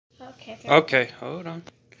Okay. Okay, hold on.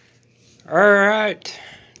 Alright.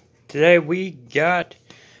 Today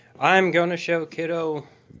I'm going to show Kiddo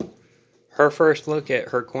her first look at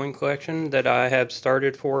her coin collection that I have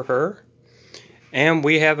started for her. And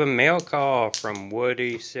we have a mail call from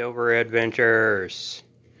Woody Silver Adventures.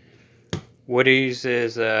 Woody's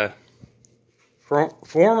is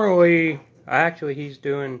actually he's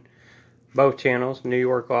doing both channels, New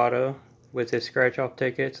York Auto with his scratch off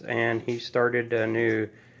tickets, and he started a new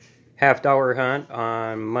 $50 hunt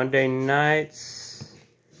on Monday nights.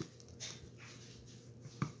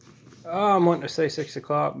 Oh, I'm wanting to say 6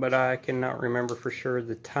 o'clock, but I cannot remember for sure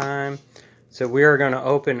the time. So we are going to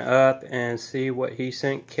open up and see what he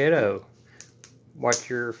sent Kiddo. Watch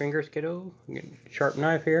your fingers, Kiddo. Get a sharp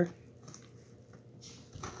knife here.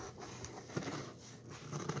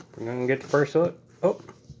 We're going to get the first look. Oh.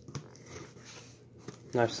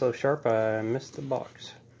 Not so sharp, I missed the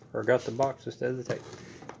box. Or got the box instead of the tape.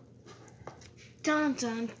 Dun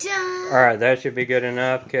dun dun! Alright, that should be good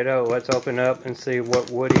enough, Kiddo. Let's open up and see what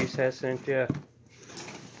Woody's has sent you.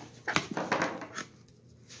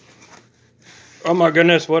 Oh my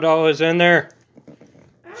goodness, what all is in there?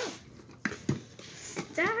 Oh.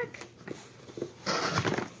 Stack.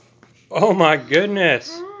 Oh my goodness.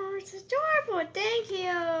 Oh, it's adorable. Thank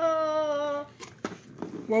you.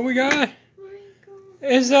 What we got?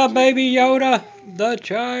 It's the baby Yoda, the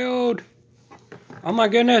child. Oh my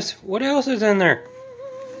goodness, what else is in there?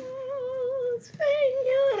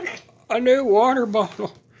 A new water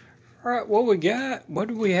bottle. Alright, what we got? What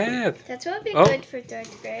do we have? That's what would be good for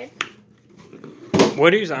 3rd grade.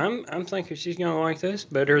 Woody's, I'm thinking she's gonna like this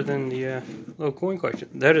better than the little coin collection.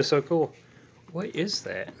 That is so cool. What is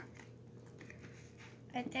that?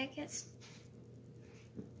 I think it's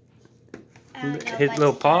his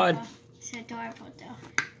little pod. It's adorable though.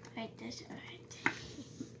 Right this right.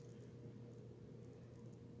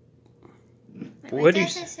 What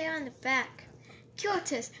does it say on the back?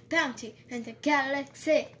 Cutest bounty in the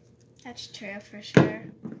galaxy. That's true for sure.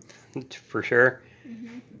 For sure.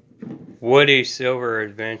 Mm-hmm. Woody Silver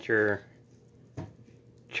Adventure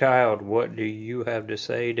child, what do you have to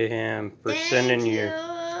say to him for sending you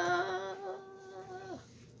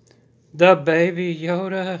the baby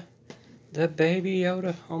Yoda? The baby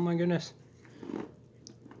Yoda. Oh my goodness.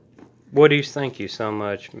 Woody's, thank you so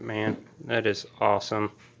much, man. That is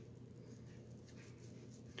awesome.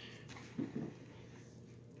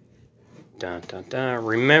 Dun dun dun.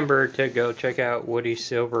 Remember to go check out Woody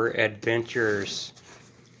Silver Adventures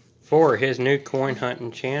for his new coin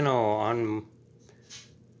hunting channel on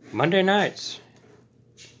Monday nights.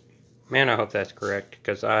 Man, I hope that's correct,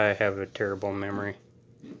 because I have a terrible memory.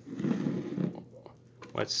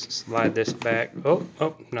 Let's slide this back. Oh,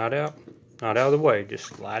 not out. Not out of the way. Just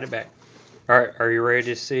slide it back. Alright, are you ready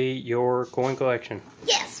to see your coin collection?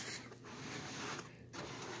 Yes!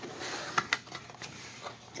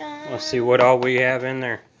 Let's see what all we have in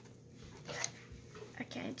there.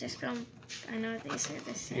 Okay, just go. I know these are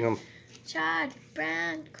the same. Charlie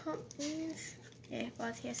Brown coins. Okay,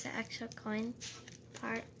 well, here's the actual coin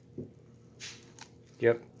part.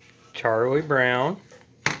 Yep. Charlie Brown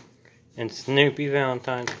and Snoopy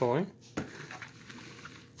Valentine's coin.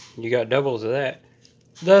 You got doubles of that.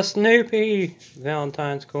 The Snoopy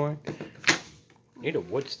Valentine's coin. Need a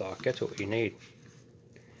Woodstock. That's what you need.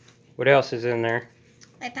 What else is in there?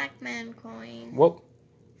 A Pac-Man coin. Whoop.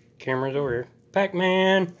 Camera's over here.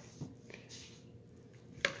 Pac-Man.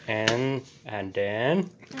 And then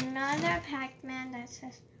another Pac-Man that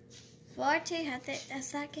says 40.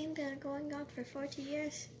 Has that game been going on for 40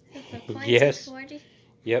 years? The coins yes. 40?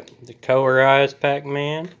 Yep. The colorized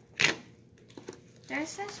Pac-Man.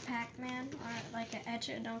 There's this Pac-Man, or like an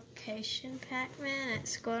education Pac-Man at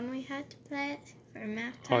school, and we had to play it for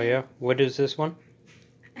math time. Oh yeah? What is this one?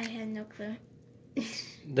 I had no clue.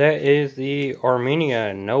 That is the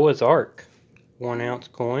Armenia Noah's Ark 1 ounce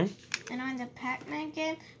coin. And on the Pac-Man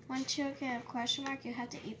game, once you get a question mark, you have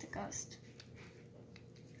to eat the ghost.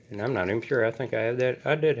 And I'm not even sure. I think I have that.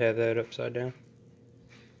 I did have that upside down.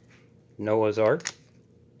 Noah's Ark.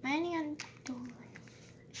 Manny and Donald.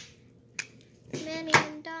 Manny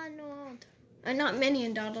and Donald. Not Minnie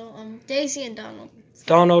and Donald. Daisy and Donald. Sorry.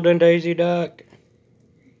 Donald and Daisy Duck.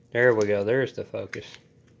 There we go. There's the focus.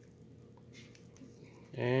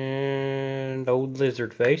 And old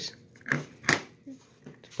lizard face.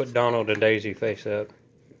 Let's put Donald and Daisy face up.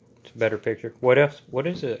 It's a better picture. What else? What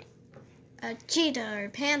is it? A cheetah or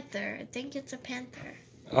panther. I think it's a panther.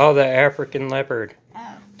 Oh, the African leopard.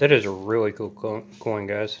 Oh. That is a really cool coin,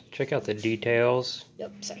 guys. Check out the details.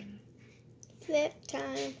 Yep, sorry. Flip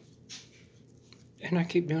time. And I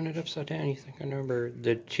keep doing it upside down. You think I remember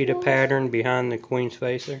the cheetah pattern behind the queen's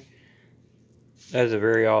face there? That's a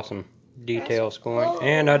very awesome details coin. Cool.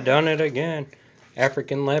 And I done it again.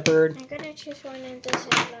 African leopard. I'm gonna choose one in this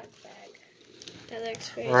Ziploc bag. That looks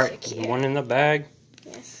very Alright, secure. One in the bag.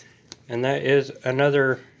 Yes. And that is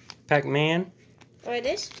another Pac-Man. Oh, it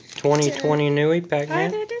is? 2020 Nui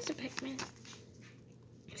Pac-Man. Oh, that is a Pac-Man.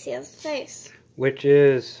 See his face. Which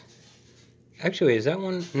is... Actually, is that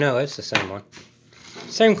one? No, it's the same one.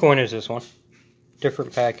 Same coin as this one.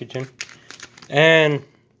 Different packaging. And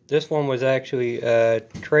this one was actually a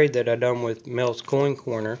trade that I done with Mel's Coin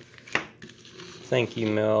Corner. Thank you,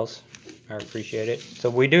 Mel's. I appreciate it. So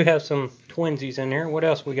we do have some twinsies in here. What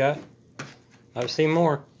else we got? I've seen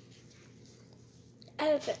more.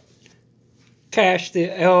 Elephant. Cash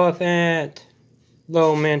the Elephant.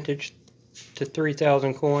 Low mintage to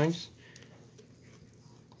 3,000 coins.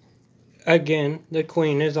 Again, the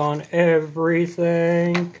queen is on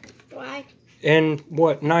everything. Why? In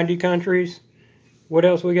what, 90 countries? What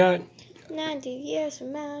else we got? 90 years of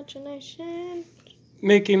imagination.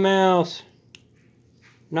 Mickey Mouse.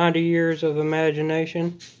 90 years of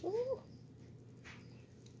imagination. Ooh.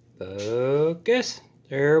 Focus.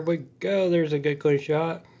 There we go. There's a good clean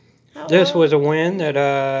shot. This was a win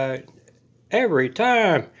that every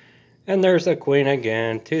time. And there's the queen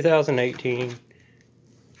again. 2018.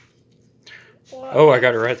 Whoa. Oh, I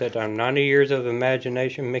got to write that down. 90 years of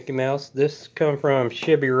imagination, Mickey Mouse. This come from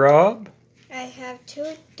Shibby Rob. I have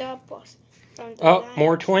 2 doubles. From the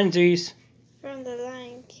more twinsies. From the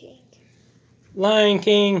Lion King. Lion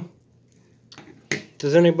King.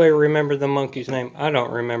 Does anybody remember the monkey's name? I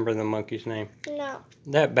don't remember the monkey's name. No.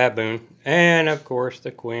 That baboon. And, of course,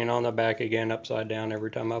 the queen on the back again, upside down every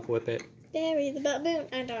time I flip it. Barry the baboon.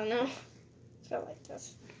 I don't know. I feel like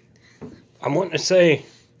this. I'm wanting to say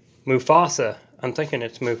Mufasa. I'm thinking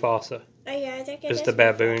it's Mufasa. Oh, yeah, I think it is the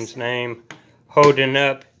baboon's name. Holding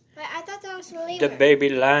up but I thought that was the lemur. The baby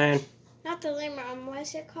lion. Not the lemur. What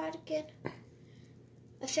is it called again?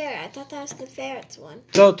 A ferret. I thought that was the ferret's one.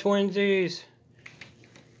 So, twinsies.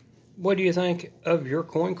 What do you think of your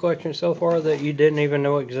coin collection so far that you didn't even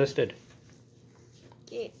know existed?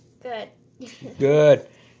 Yeah, good. Good.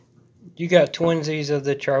 You got twinsies of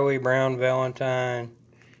the Charlie Brown Valentine.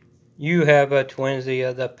 You have a twinsie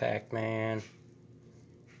of the Pac-Man.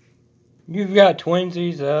 You've got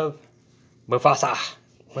twinsies of Mufasa.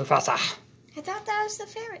 Mufasa. I thought that was the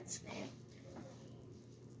ferret's name.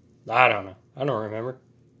 I don't know. I don't remember.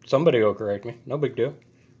 Somebody will correct me. No big deal.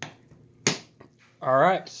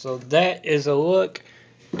 Alright, so that is a look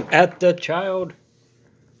at the child's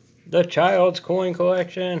coin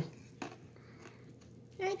collection.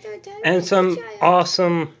 And some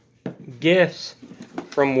awesome gifts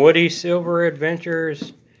from Woody Silver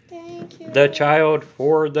Adventures. Thank you. The child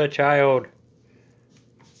for the child.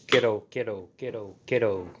 Kiddo, kiddo, kiddo,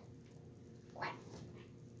 kiddo.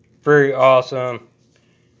 Very awesome.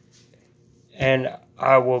 And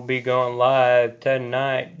I will be going live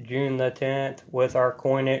tonight, June the 10th, with our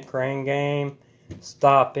Coin It Crane game.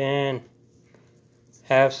 Stop in.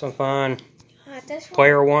 Have some fun.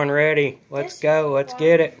 Player 1 ready. Let's go. Let's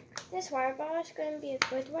get it. This water bottle is going to be a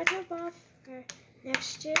good water bottle for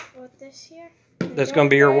next year or this year. That's going to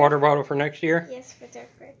be your water bottle for next year? Yes, for 3rd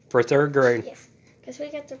grade. For 3rd grade? Yes, because we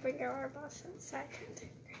get to bring our water bottles inside.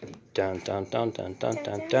 Dun, dun, dun, dun, dun,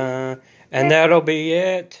 dun, dun. And that'll be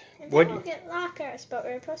it. And then we'll get lockers, but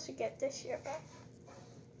we're supposed to get this year back.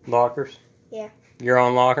 Lockers? Yeah. Your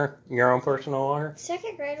own locker? Your own personal locker?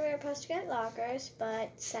 2nd grade we were supposed to get lockers,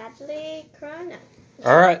 but sadly, Corona.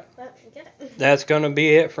 Alright. But we get it. That's going to be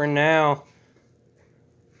it for now.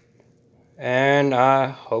 And I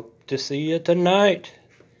hope to see you tonight.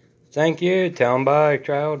 Thank you. Tell them bye,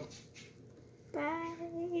 child.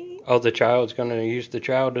 Bye. Oh, the child's going to use the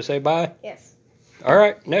child to say bye? Yes.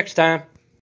 Alright, next time.